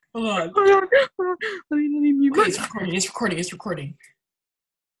Hold on. Hold on. Let me mute Okay, myself. it's recording.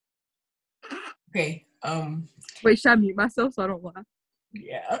 Okay, Wait, should I mute myself so I don't laugh?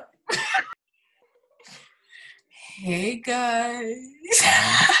 yeah. Hey guys.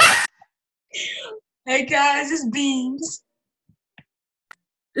 Hey guys, it's Beans.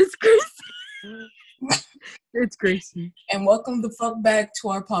 It's Gracie. It's Gracie. And welcome the fuck back to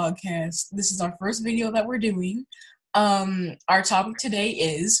our podcast. This is our first video that we're doing. Our topic today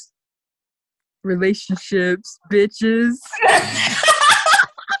is Relationships, bitches.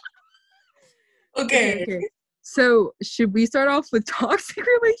 Okay. So, should we start off with toxic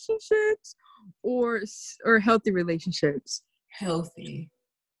relationships or healthy relationships? Healthy.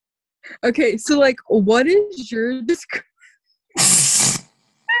 Okay, so like, what is your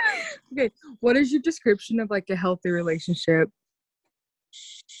what is your description of like a healthy relationship?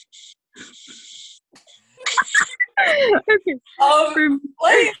 Okay. Like,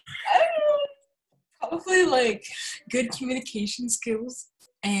 I don't know. Probably like good communication skills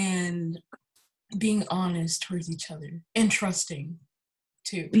and being honest towards each other and trusting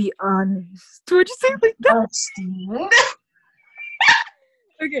too. Be honest. Would you say like that? Trusting.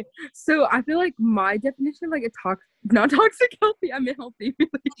 Okay, so I feel like my definition of like a not toxic healthy, I mean healthy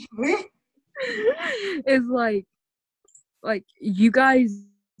relationship is like you guys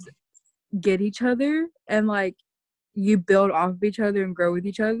get each other and like you build off of each other and grow with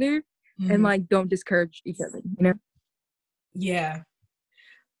each other and like don't discourage each other, you know? Yeah.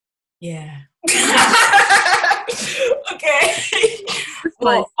 Okay.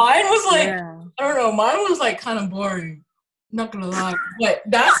 Well, mine was like, I don't know, mine was like kind of boring. Not gonna lie. But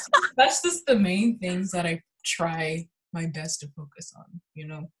that's just the main things that I try my best to focus on, you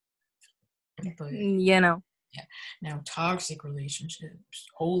know? But you know. Yeah. Now toxic relationships.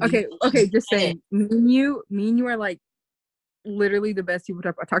 Holy Okay, just saying. Me and you are like literally the best people to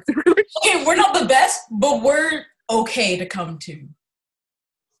talk about toxic relationships. Okay, we're not the best, but we're okay to come to.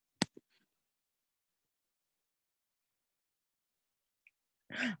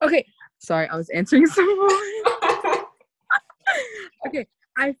 Okay, sorry, I was answering someone. Okay,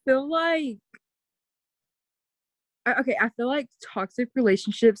 I feel like toxic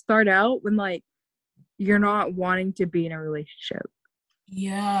relationships start out when like you're not wanting to be in a relationship.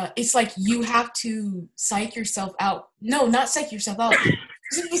 Yeah, it's like you have to psych yourself out. No, not psych yourself out.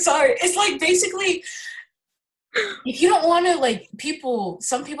 Sorry, it's like basically if you don't want to, like,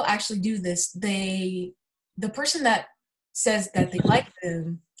 some people actually do this. The person that says that they like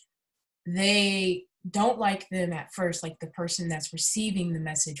them, they don't like them at first, like the person that's receiving the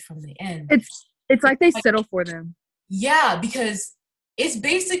message from the end. It's like they settle for them. Yeah, because it's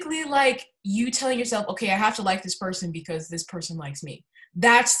basically like you telling yourself, okay, I have to like this person because this person likes me.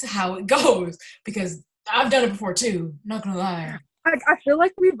 That's how it goes, because I've done it before too, not gonna lie. I feel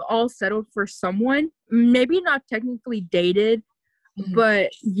like we've all settled for someone, maybe not technically dated,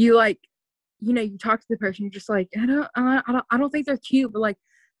 but you like, you know, you talk to the person, you're just like, I don't think they're cute, but like,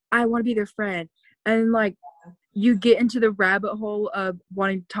 I want to be their friend, and like, you get into the rabbit hole of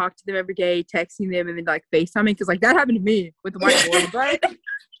wanting to talk to them every day, texting them, and then like FaceTiming, because like that happened to me with the whiteboard, right?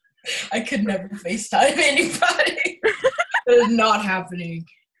 I could never FaceTime anybody. It is not happening.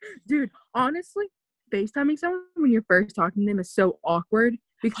 Dude, honestly, FaceTiming someone when you're first talking to them is so awkward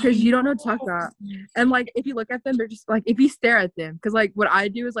because you don't know what to talk about. And like, if you look at them, they're just like, if you stare at them, because like what I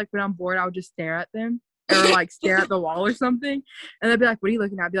do is like when I'm bored, I'll just stare at them or like stare at the wall or something. And they'll be like, what are you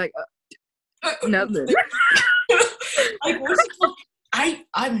looking at? I'd be like, nothing. Like,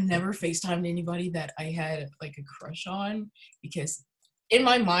 I've never FaceTimed anybody that I had like a crush on, because in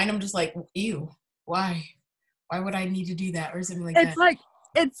my mind, I'm just like, ew, why would I need to do that or something like that? It's like,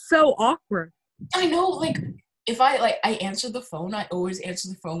 it's so awkward. I know, like, if I answer the phone, I always answer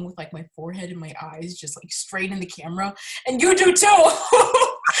the phone with like my forehead and my eyes just like straight in the camera, and you do too.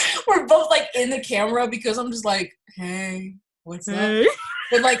 We're both like in the camera because I'm just like, hey, what's up?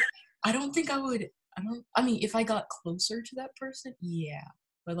 But like, I don't think I would. I mean, if I got closer to that person, yeah.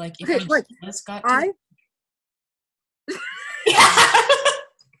 But like, if I just got to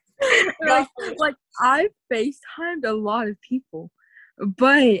like I've FaceTimed a lot of people,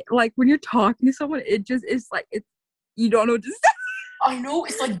 but like when you're talking to someone, it just is like you don't know what to say. I know,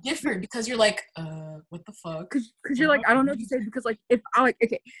 it's like different because you're like, what the fuck? Because you're like, I don't know what to say, because like if I like,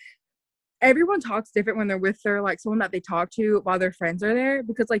 okay, everyone talks different when they're with their like someone that they talk to while their friends are there,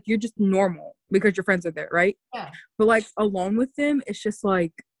 because like you're just normal because your friends are there, right? Yeah. But like alone with them, it's just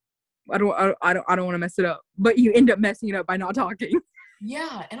like I don't want to mess it up, but you end up messing it up by not talking.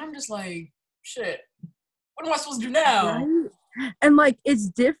 Yeah, and I'm just like, shit, what am I supposed to do now? Right? And like it's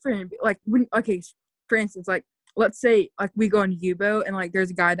different. Like when, okay, for instance, like let's say like we go on U-boat and like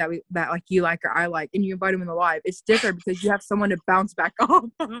there's a guy that like you like or I like, and you invite him in the live. It's different because you have someone to bounce back off.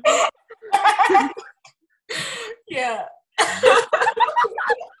 Yeah.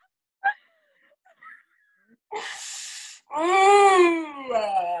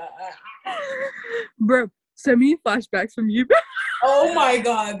 Bro, send me flashbacks from you. Oh my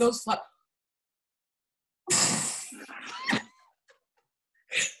god, those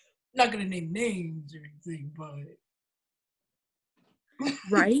not gonna name names or anything, but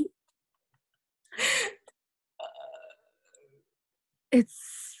right? It's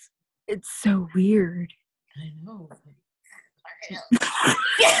so weird. I know.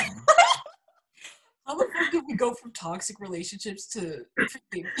 How the fuck did we go from toxic relationships to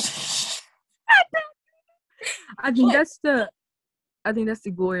freaking I think that's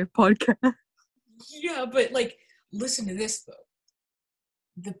the glory of podcast. Yeah, but like, listen to this though.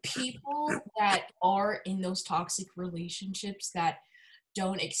 The people that are in those toxic relationships that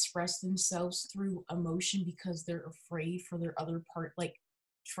don't express themselves through emotion because they're afraid for their other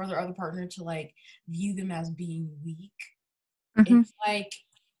partner to like view them as being weak. Mm-hmm. It's like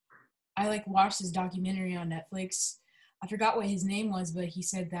I like watched this documentary on Netflix. I forgot what his name was, but he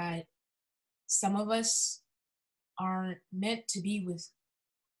said that some of us aren't meant to be with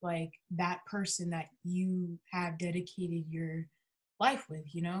like that person that you have dedicated your life with,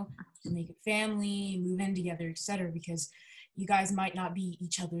 you know, to make a family, move in together, etc. Because you guys might not be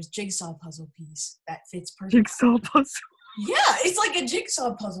each other's jigsaw puzzle piece that fits perfectly. Jigsaw puzzle. Yeah, it's like a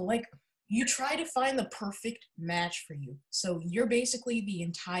jigsaw puzzle. Like you try to find the perfect match for you. So you're basically the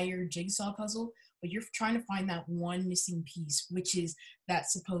entire jigsaw puzzle, but you're trying to find that one missing piece, which is that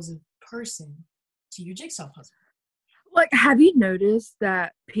supposed person to your jigsaw puzzle. Like, have you noticed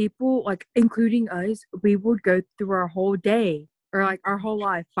that people, like, including us, we would go through our whole day or like our whole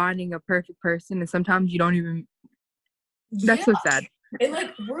life finding a perfect person, and sometimes you don't even. That's so sad. And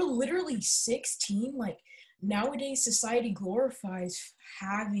like we're literally 16. Like nowadays, society glorifies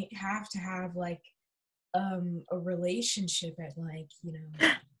have to have like a relationship at like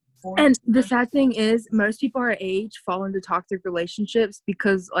 14. And the sad thing is, most people our age fall into toxic relationships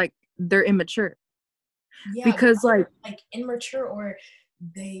because like they're immature. Yeah, because like immature or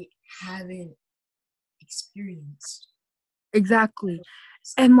they haven't experienced. Exactly.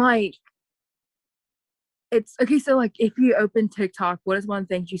 And like it's okay, so like if you open TikTok, what is one of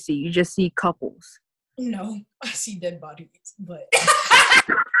the things you see? You just see couples. No, I see dead bodies, but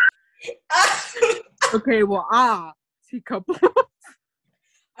okay, well see couples.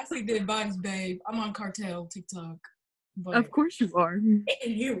 I see dead bodies, babe. I'm on cartel TikTok. But of course you are.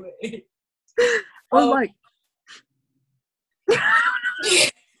 You or like you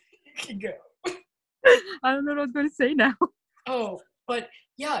can go. I don't know what I was going to say now. Oh, but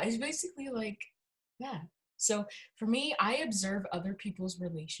yeah, it's basically like that. So for me, I observe other people's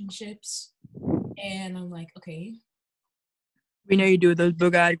relationships and I'm like, okay. We know you do with those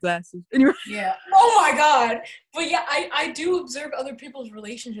bug-eyed glasses. Anyway. Yeah. Oh my God. But yeah, I do observe other people's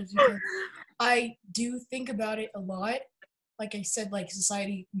relationships because I do think about it a lot. Like I said, like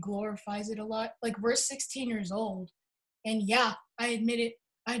society glorifies it a lot. Like we're 16 years old. And yeah, I admit it.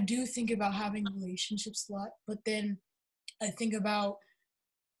 I do think about having relationships a lot. But then I think about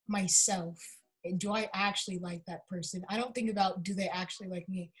myself. Do I actually like that person? I don't think about do they actually like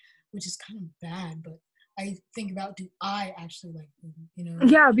me, which is kind of bad, but I think about do I actually like them,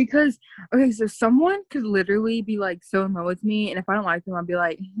 Yeah, because okay, so someone could literally be like so in love with me, and if I don't like them, I'll be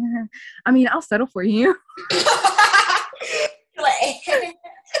like, I mean, I'll settle for you.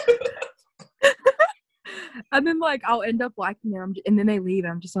 And then like I'll end up liking them, and then they leave,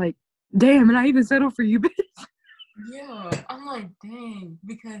 and I'm just like, damn, and I even settle for you, bitch. Yeah, I'm like, dang,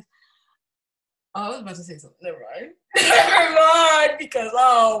 because I was about to say something. Never mind. Never mind, because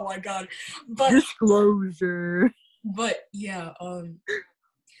oh my God. But disclosure. But yeah,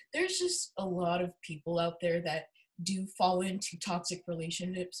 there's just a lot of people out there that do fall into toxic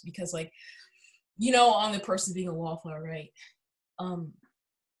relationships because, like, on the person being a wallflower, right?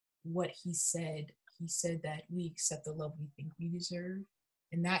 What he said that we accept the love we think we deserve,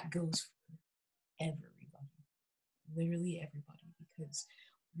 and that goes for everybody, literally everybody, because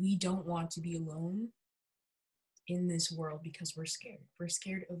we don't want to be alone in this world because we're scared. We're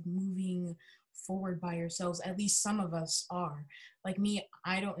scared of moving forward by ourselves. At least some of us are. Like me,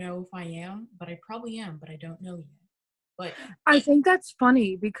 I don't know if I am, but I probably am, but I don't know yet. But I think that's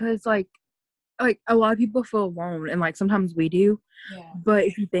funny because like a lot of people feel alone, and like sometimes we do. Yeah. But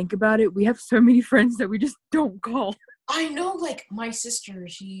if you think about it, we have so many friends that we just don't call. I know, like my sister,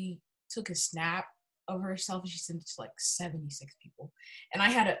 she took a snap of herself and she sent it to like 76 people. And I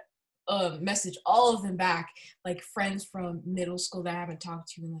had message all of them back, like friends from middle school that I haven't talked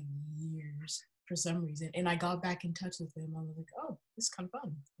to in like years for some reason. And I got back in touch with them. I was like, oh, this is kind of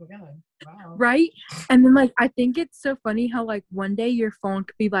fun. Oh my God, wow. Right? And then like I think it's so funny how like one day your phone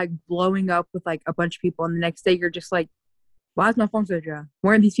could be like blowing up with like a bunch of people, and the next day you're just like, why is my phone so dry?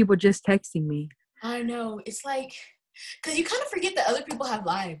 Why are these people just texting me? I know. It's like, because you kind of forget that other people have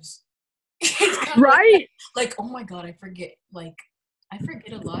lives. It's kind of Right? like, oh my God, I forget a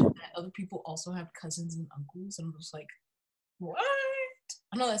lot that other people also have cousins and uncles, and I'm just like, what?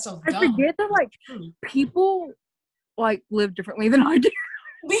 I know that sounds I dumb. forget that like people like live differently than I do.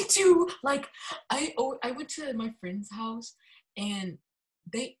 Me too. Like, I went to my friend's house, and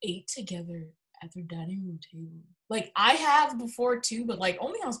they ate together at their dining room table. Like, I have before too, but like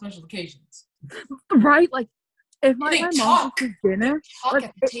only on special occasions. Right? Like if And like they my mom talk. cooks dinner, Talk like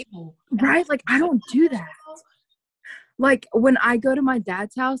at the table. right? Like I don't do that. Like when I go to my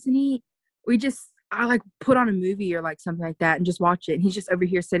dad's house and eat, I like put on a movie or like something like that and just watch it. And he's just over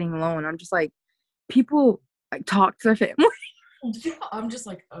here sitting alone. I'm just like, people like talk to their family. Yeah, I'm just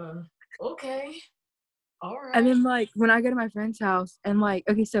like, okay, all And right. then like when I go to my friend's house and like,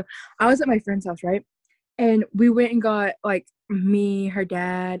 okay, so I was at my friend's house, right? And we went and got like me, her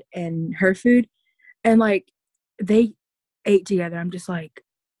dad, and her food. And like they ate together. I'm just like,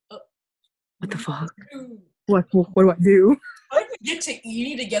 what the fuck? What do I do? How did we get to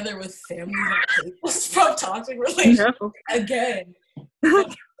eating together with families at tables from toxic relationships No. again?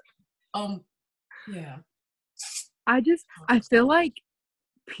 But, yeah. I feel like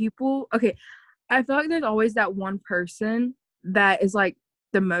people, okay, I feel like there's always that one person that is like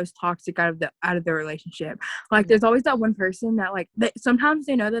the most toxic out of the relationship. Like there's always that one person that like sometimes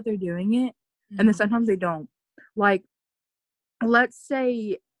they know that they're doing it, and then sometimes they don't. Like let's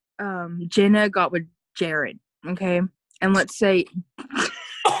say Jenna got with Jared, okay? And let's say Jerry!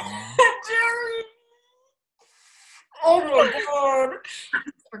 Oh my God.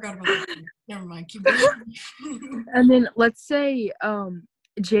 Forgot about that. Never mind. Keep going. and then let's say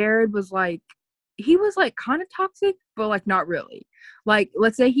Jared was like, he was like kind of toxic, but like not really. Like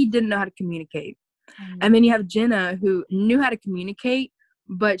let's say he didn't know how to communicate. And then you have Jenna who knew how to communicate,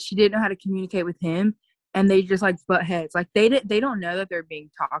 but she didn't know how to communicate with him, and they just like butt heads. Like they don't know that they're being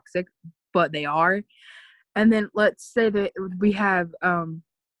toxic, but they are. And then let's say that we have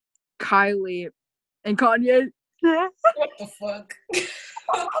Kylie and Kanye. What the fuck?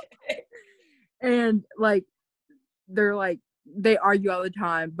 Okay. And like they're like they argue all the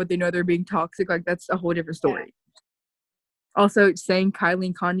time, but they know they're being toxic. Like that's a whole different story. Yeah. Also, saying Kylie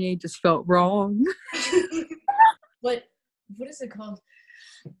and Kanye just felt wrong. But what is it called?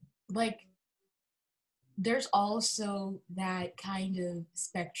 Like, there's also that kind of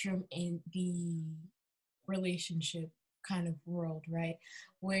spectrum in the relationship kind of world, right?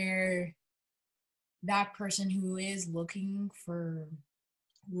 Where that person who is looking for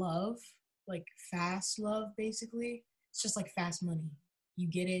love, like fast love, basically, it's just like fast money. You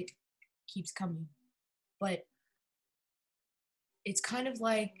get it, keeps coming. But it's kind of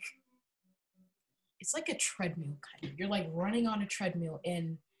like, it's like a treadmill kind of. You're like running on a treadmill,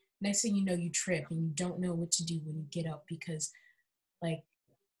 and next thing you know, you trip and you don't know what to do when you get up, because like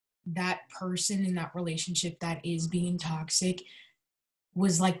that person in that relationship that is being toxic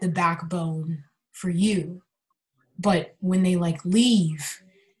was like the backbone for you. But when they like leave,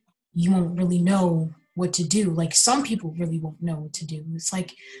 you won't really know what to do. Like some people really won't know what to do. It's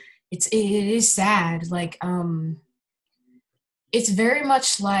like it is sad. Like it's very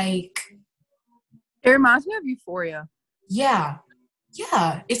much like, It reminds me of Euphoria. yeah.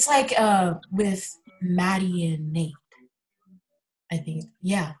 Yeah. It's like with Maddie and Nate, I think.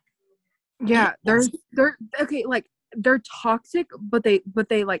 Yeah. Yeah, they're okay, like they're toxic, but they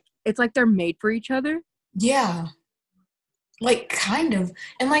like it's like they're made for each other. Yeah. Like kind of.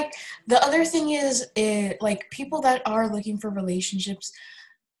 And like the other thing is like people that are looking for relationships,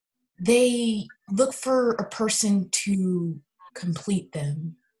 they look for a person to complete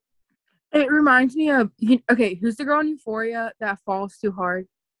them. It reminds me of okay, who's the girl in Euphoria that falls too hard?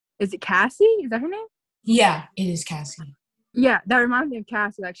 Is it Cassie? Is that her name? Yeah, it is Cassie. Yeah, that reminds me of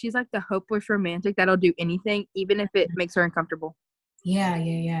Cassie. Like she's like the hopeless romantic that'll do anything, even if it makes her uncomfortable. Yeah.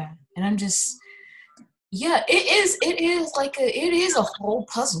 And I'm just, yeah, it is like it is a whole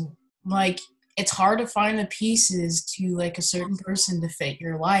puzzle. Like it's hard to find the pieces to like a certain person to fit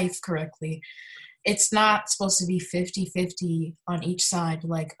your life correctly. It's not supposed to be 50-50 on each side,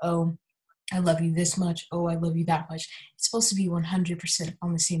 like, oh, I love you this much, oh, I love you that much. It's supposed to be 100%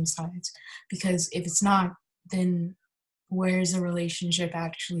 on the same sides, because if it's not, then where's the relationship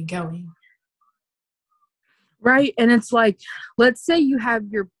actually going? Right? And it's like, let's say you have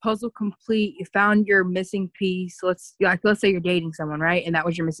your puzzle complete, you found your missing piece. Let's say you're dating someone, right? And that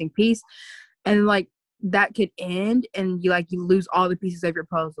was your missing piece. And like that could end and you lose all the pieces of your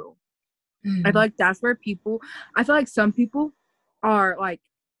puzzle. I feel like that's where I feel like some people are like,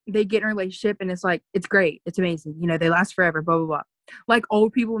 they get in a relationship and it's like, it's great, it's amazing, they last forever, blah blah blah. Like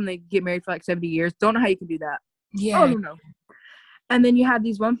old people when they get married for like 70 years, don't know how you can do that. Yeah. Oh no. And then you have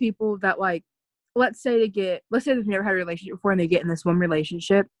these one people that like, let's say they've never had a relationship before and they get in this one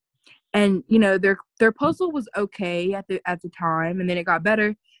relationship and their puzzle was okay at the time, and then it got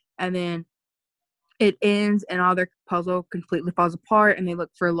better, and then it ends and all their puzzle completely falls apart and they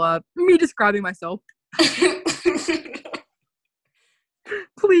look for love. Me describing myself.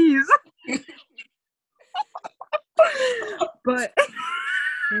 Please. But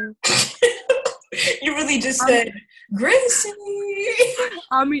you really just said GRACI.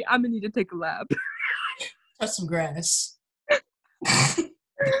 I'm gonna need to take a lap. Touch some grass.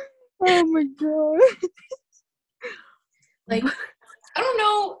 Oh my god. Like, I don't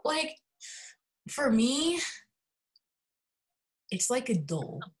know, like, for me, it's like a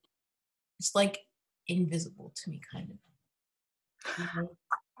dull. It's like invisible to me, kind of.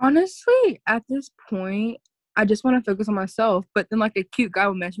 Honestly, at this point, I just want to focus on myself. But then, like, a cute guy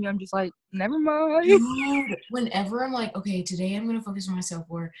will message me. I'm just like, never mind. Dude, whenever I'm like, okay, today I'm going to focus on myself,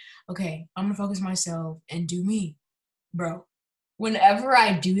 or, okay, I'm going to focus on myself and do me, bro. Whenever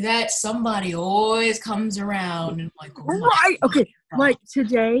I do that, somebody always comes around and I'm like, oh right. Okay. Like,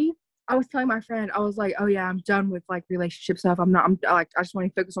 today, I was telling my friend, I was like, oh, yeah, I'm done with, like, relationship stuff. I'm like, I just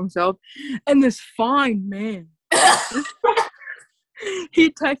want to focus on myself. And this fine man, he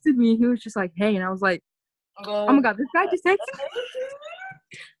texted me. He was just like, hey. And I was like, oh my god, this guy just texted me.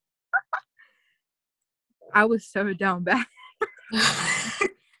 I was so down bad.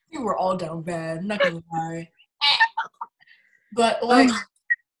 We were all down bad, I'm not gonna lie. But like,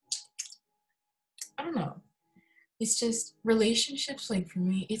 I don't know. It's just relationships, like, for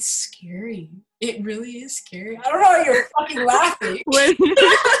me, it's scary. It really is scary. I don't know why you're fucking laughing. Wait.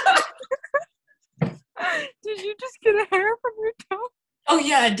 Did you just get a hair from your toe? Oh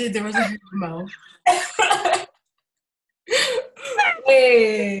yeah, I did. There was a hair in my mouth.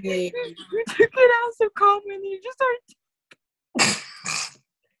 Wait. You took it out so calm and you just started.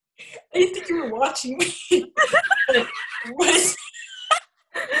 I didn't think you were watching me. What is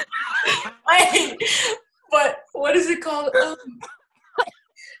what is it called? I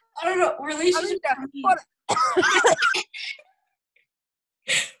don't know. Relationship.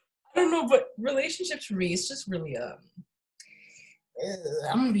 I don't know, but relationships for me, it's just really I'm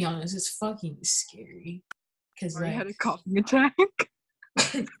gonna be honest, it's fucking scary. Cause I had a coughing attack.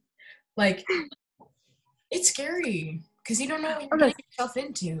 Like, it's scary because you don't know what you're getting yourself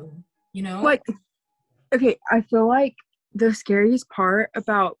into. Like, okay, I feel like the scariest part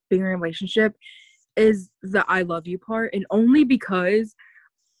about being in a relationship is the I love you part, and only because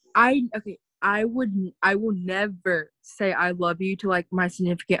I will never say I love you to like my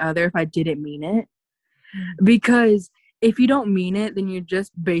significant other if I didn't mean it. Because if you don't mean it, then you're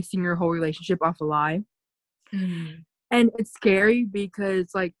just basing your whole relationship off a lie. And it's scary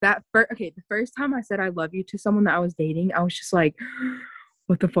because like the first time I said I love you to someone that I was dating, I was just like,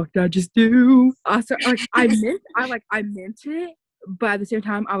 what the fuck did I just do? I meant it, but at the same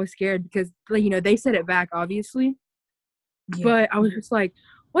time I was scared because like, they said it back obviously. Yeah. But I was just like,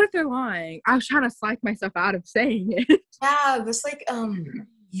 what if they're lying? I was trying to psych myself out of saying it. Yeah, it's like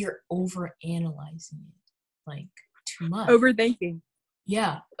you're over analyzing it, like, too much. Overthinking.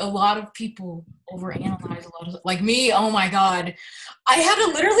 Yeah, a lot of people overanalyze a lot of, like me. Oh my god, I had to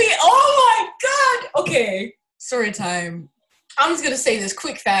literally. Oh my god. Okay, story time. I'm just gonna say this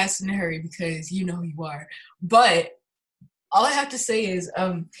quick, fast, and hurry because you know who you are. But all I have to say is,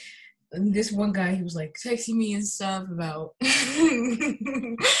 this one guy, he was like texting me and stuff about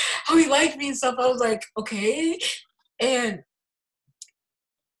how he liked me and stuff. I was like, okay, and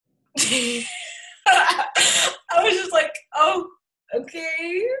I was just like, oh,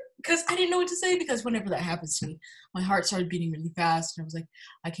 okay, because I didn't know what to say, because whenever that happens to me, my heart started beating really fast, and I was like,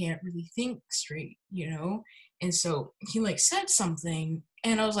 I can't really think straight, and so he like said something,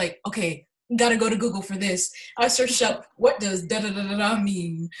 and I was like, okay, gotta go to Google for this. I searched up, what does da-da-da-da-da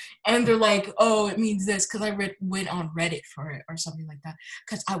mean? And they're like, oh, it means this, because I went on Reddit for it or something like that,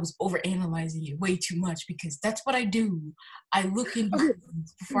 because I was overanalyzing it way too much, because that's what I do. I look into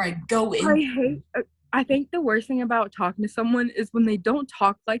things before I go in. I think the worst thing about talking to someone is when they don't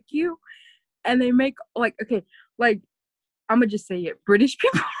talk like you, and they make, like, okay, like, I'm gonna just say it, British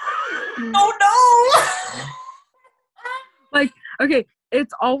people. Oh, no! Like, okay,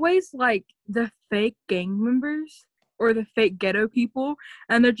 it's always like the fake gang members or the fake ghetto people,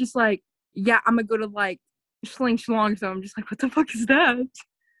 and they're just like, yeah, I'm gonna go to like Schling Schlong. So I'm just like, what the fuck is that?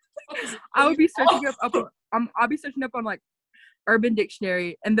 I would be searching I'll be searching up on like Urban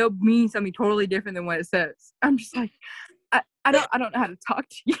Dictionary, and they'll mean something totally different than what it says. I'm just like, I don't know how to talk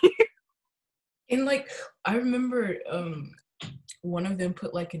to you. And like, I remember one of them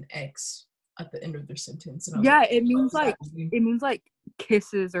put like an X at the end of their sentence, and I was Yeah, like, it what means like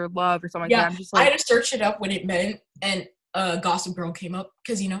kisses or love or something like yeah, that. I'm just I like, had to search it up when it meant, and Gossip Girl came up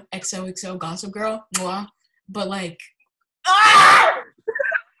because XOXO Gossip Girl, blah. But like,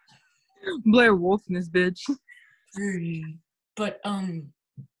 Blair Wolf in this bitch. But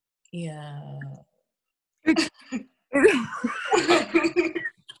yeah.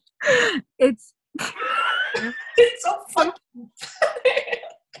 It's It's so fucking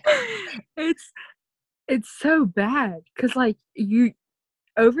it's so bad because like you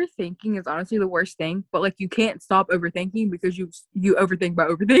overthinking is honestly the worst thing, but like you can't stop overthinking because you overthink by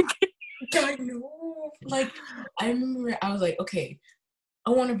overthinking. I know. Like, I remember I was like, okay, I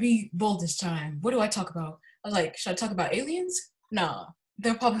want to be bold this time. What do I talk about? I was like, should I talk about aliens? Nah.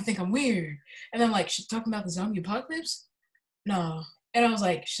 They'll probably think I'm weird. And then I'm like, should I talk about the zombie apocalypse? No. And I was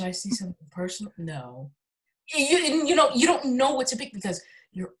like, should I say something personal? No. You don't know what to pick because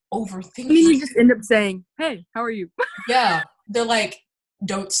you're overthinking. You just end up saying, hey, how are you? Yeah. They're like,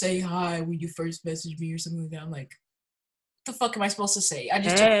 don't say hi when you first message me or something like that. I'm like, what the fuck am I supposed to say? I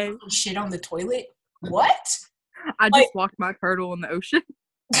just took shit on the toilet? What? I just walked my turtle in the ocean.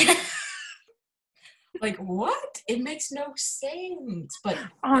 Like, what? It makes no sense. But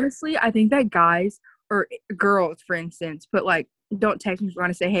honestly, I think that guys or girls, for instance, but like, don't text me if you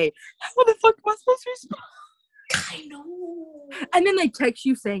want to say, hey, what the fuck am I supposed to respond? I know. And then they text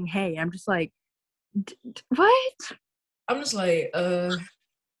you saying, hey, I'm just like, what? I'm just like,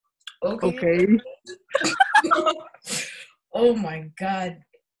 okay. Oh my god.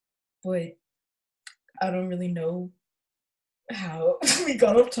 But I don't really know how we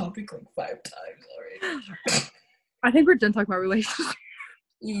got off topic like 5 times already. I think we're done talking about relationships.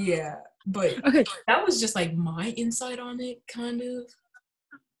 Yeah, but okay, that was just like my insight on it, kind of.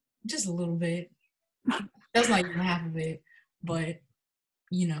 Just a little bit. That's not even half of it, but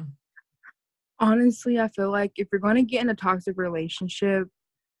honestly, I feel like if you're going to get in a toxic relationship,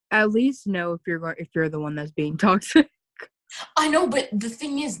 at least know if you're the one that's being toxic. I know, but the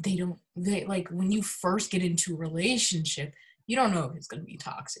thing is, they like when you first get into a relationship, you don't know if it's going to be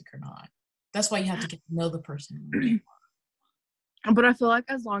toxic or not. That's why you have to get to know the person. But I feel like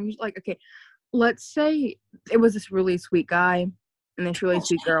as long as, like, okay, let's say it was this really sweet guy and this really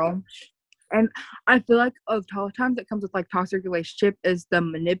sweet girl. And I feel like of all the times that comes with, like, toxic relationship is the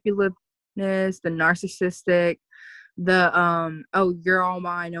manipulativeness, the narcissistic, the, oh, you're all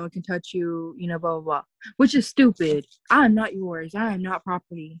mine, no one can touch you, blah, blah, blah. Which is stupid. I am not yours. I am not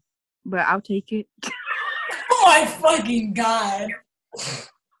property. But I'll take it. Oh my fucking god.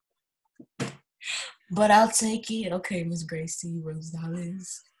 But I'll take it. Okay, Miss GRACI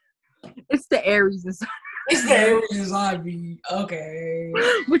Rosales. It's the Aries inside. It's the Aries inside me. Okay.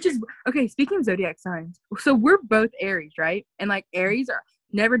 Which is, okay, speaking of zodiac signs, so we're both Aries, right? And, like, Aries are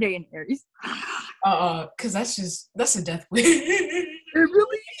never dating Aries. Because that's a death wish. It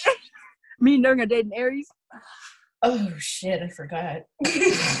really is. Me knowing I dated an Aries. Oh, shit, I forgot.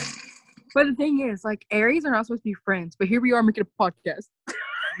 But the thing is, like, Aries are not supposed to be friends, but here we are making a podcast.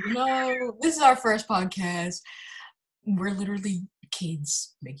 No, this is our first podcast. We're literally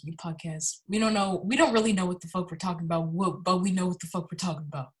kids making a podcast. We don't really know what the fuck we're talking about, but we know what the fuck we're talking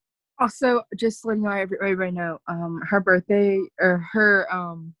about. Also, just letting everybody know, her birthday, or her,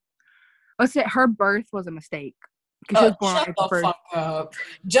 let's say her birth was a mistake. Because she was born on April 1st. Fuck up.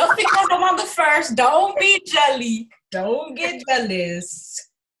 Just because I'm on the 1st, don't be jelly. Don't get jealous.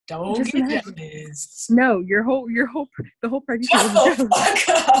 Don't get jealous. No, the whole pregnancy was a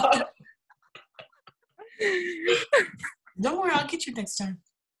joke. Don't worry, I'll get you next time.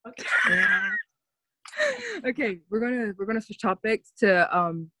 Okay. Okay, we're gonna switch topics to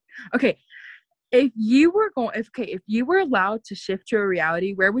okay. If you were allowed to shift to a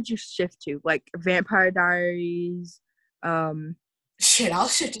reality, where would you shift to? Like Vampire Diaries? Shit, I'll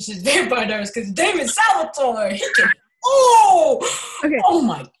shift to Vampire Diaries because Damon Salvatore. He can. Oh! Okay. Oh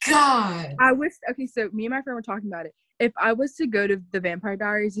my god. So me and my friend were talking about it. If I was to go to the Vampire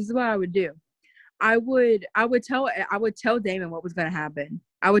Diaries, this is what I would do. I would tell Damon what was gonna happen.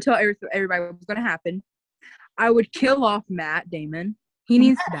 I would tell everybody what was gonna happen. I would kill off Matt Damon. He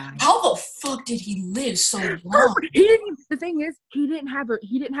needs to die. How the fuck did he live so long? The thing is, he didn't have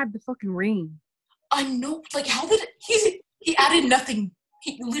the fucking ring. I know, like, how did he added nothing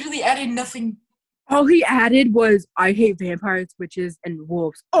He literally added nothing. All he added was, I hate vampires, witches, and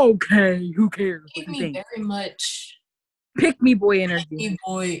wolves. Okay, who cares what Gave you me think? very much Pick me boy energy.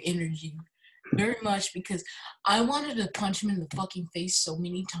 boy energy. Very much because I wanted to punch him in the fucking face so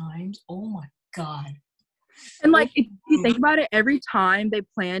many times. Oh my god. And like, if you think about it, every time they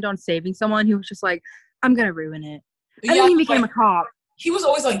planned on saving someone, he was just like, I'm gonna ruin it. And Yeah, then he became like, a cop. he was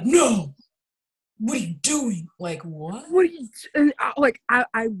always like, no, what are you doing? Like, what? What are you, and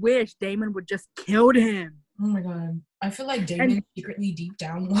I wish Damon would just killed him. Oh my god. I feel like Damon secretly deep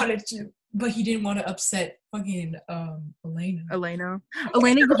down wanted to, but he didn't want to upset fucking Elena. Elena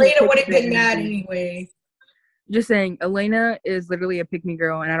Elena gives me would have been pick-me mad energy. anyway. Just saying, Elena is literally a pick-me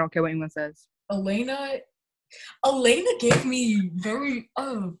girl, and I don't care what anyone says. Elena gave me very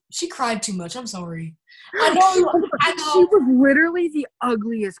she cried too much. I'm sorry. I know. She was literally the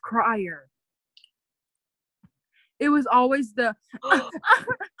ugliest crier. It was always the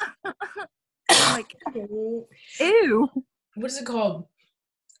like, ew. What is it called?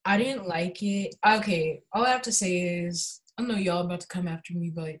 I didn't like it. Okay, all I have to say is I know y'all about to come after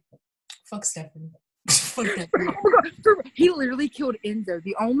me, but fuck Stefan. Fuck that. Oh my God. He literally killed Enzo,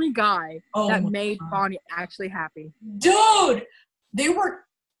 the only guy that made Bonnie actually happy. Dude, they were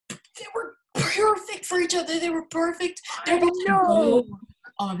perfect for each other. They were perfect. They were about to go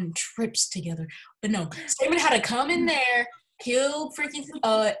on trips together. But no, Simon had to come in there, kill freaking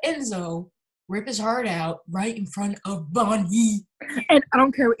Enzo, rip his heart out right in front of Bonnie. And I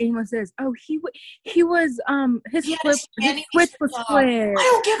don't care what anyone says. Oh, he was his switch was split. I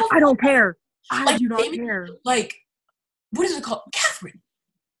don't give a fuck. I don't care. I like, do not care. Like, what is it called?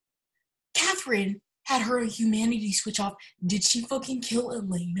 Catherine had her humanity switch off. Did she fucking kill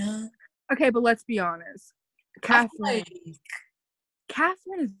Elena? Okay, but let's be honest. Catherine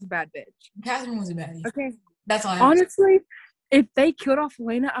is a bad bitch. Catherine was a baddie. Okay. That's all I have honestly, if they killed off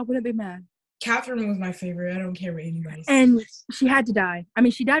Elena, I wouldn't be mad. Catherine was my favorite. I don't care what anybody says. And she had to die. I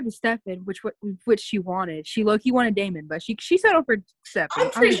mean, she died with Stefan, which she wanted. She low-key wanted Damon, but she settled for Stefan.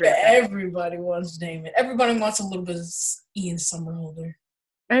 I'm pretty sure everybody wants Damon. Everybody wants a little bit of Ian Somerhalder.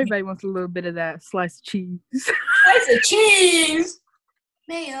 Everybody wants a little bit of that slice of cheese. Slice of cheese!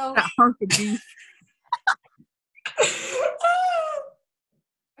 Mayo. That hunk of beef.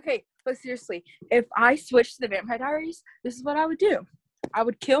 Okay, but seriously, if I switched to the Vampire Diaries, this is what I would do. I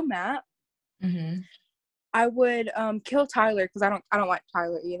would kill Matt. Mm-hmm. I would kill Tyler because I don't like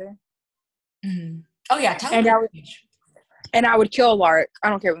Tyler either. Mm-hmm. Oh yeah, Tyler. And I would kill Alaric. I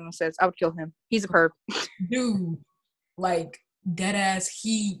don't care what anyone says. I would kill him. He's a perp. Dude, like dead ass.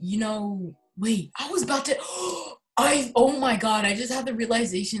 Wait, I was about to. Oh my god! I just had the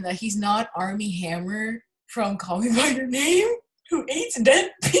realization that he's not Armie Hammer from Call Me by Your Name, who eats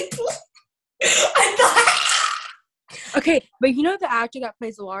dead people. I thought. Okay, but you know the actor that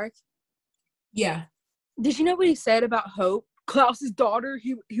plays Alaric? Yeah. Did you know what he said about Hope, Klaus's daughter?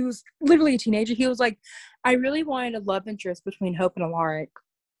 He was literally a teenager. He was like, I really wanted a love interest between Hope and Alaric.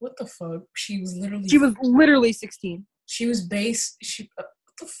 What the fuck? She was literally 16. She was what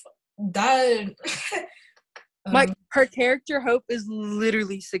the fuck? That. Like, her character, Hope, is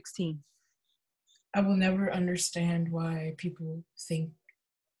literally 16. I will never understand why people think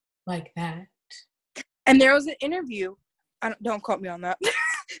like that. And there was an interview. Don't quote me on that.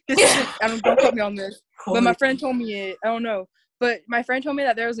 Don't quote me on this. But my friend told me it. I don't know. But my friend told me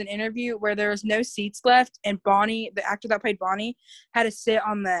that there was an interview where there was no seats left, and Bonnie, the actor that played Bonnie, had to sit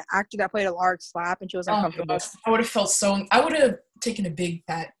on the actor that played Alaric's lap, and she was uncomfortable. I would have felt I would have taken a big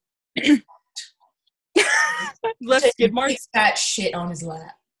fat left skid mark. Fat shit on his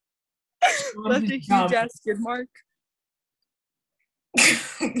lap. Left a huge ass skid mark.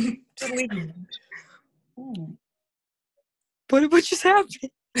 Just leave him. What just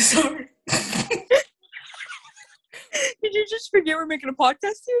happened? Sorry. Did you just forget we're making a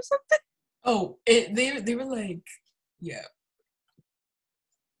podcast here or something? Oh, they were like, yeah.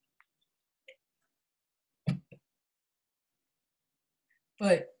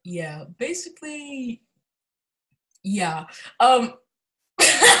 But yeah, basically, yeah. I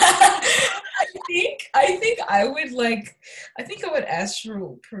think I would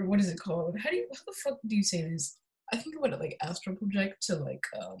astral. What is it called? How the fuck do you say this? I think I would like astral project to like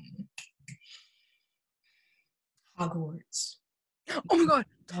Hogwarts. Oh my god,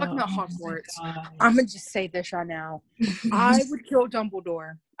 talking about Hogwarts. I'm gonna just say this right now. I would kill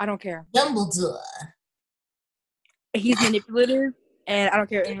Dumbledore. I don't care. Dumbledore. He's manipulative, and I don't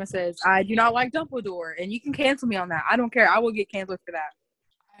care what anyone says. I do not like Dumbledore, and you can cancel me on that. I don't care. I will get canceled for that.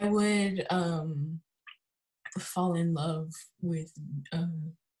 I would fall in love with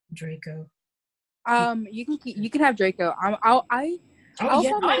Draco. You can have Draco. Oh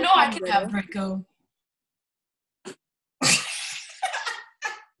yeah, I know I can have Draco.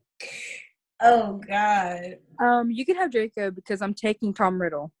 Oh God. You can have Draco because I'm taking Tom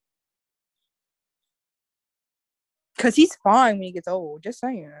Riddle. Cause he's fine when he gets old. Just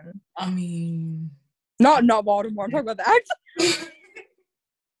saying. I mean, not Voldemort. I'm talking about the actor.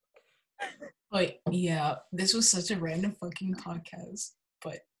 But yeah, this was such a random fucking podcast.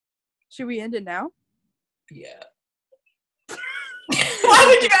 But should we end it now? Yeah. Why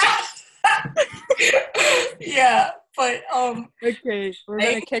would you ask? Yeah, but okay, we're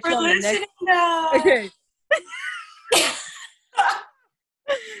gonna catch you on the next. Now. Okay.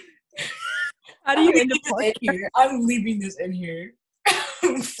 How do you end a podcast? I'm leaving this in here.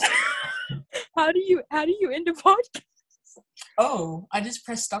 How do you end a podcast? Oh, I just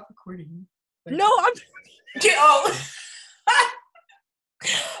pressed stop recording. Like, no, I'm.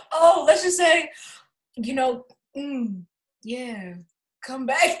 Oh, let's just say, yeah, come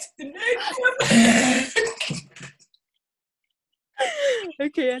back to the next one.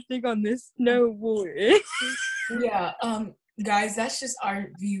 Okay, I think on this note, yeah, guys, that's just our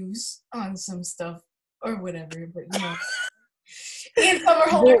views on some stuff or whatever. But in summer,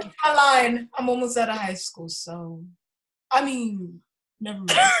 hold my line. I'm almost out of high school, so I mean, never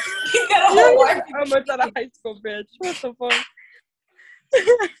mind. I'm almost out of high school, bitch. What the fuck?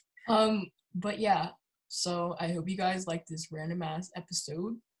 But yeah. So I hope you guys liked this random ass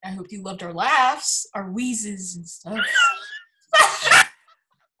episode. I hope you loved our laughs, our wheezes and stuff.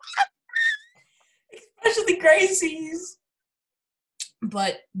 Especially GRACI's.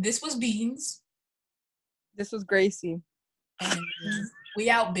 But this was Beans. This was GRACI. And we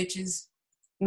out, bitches.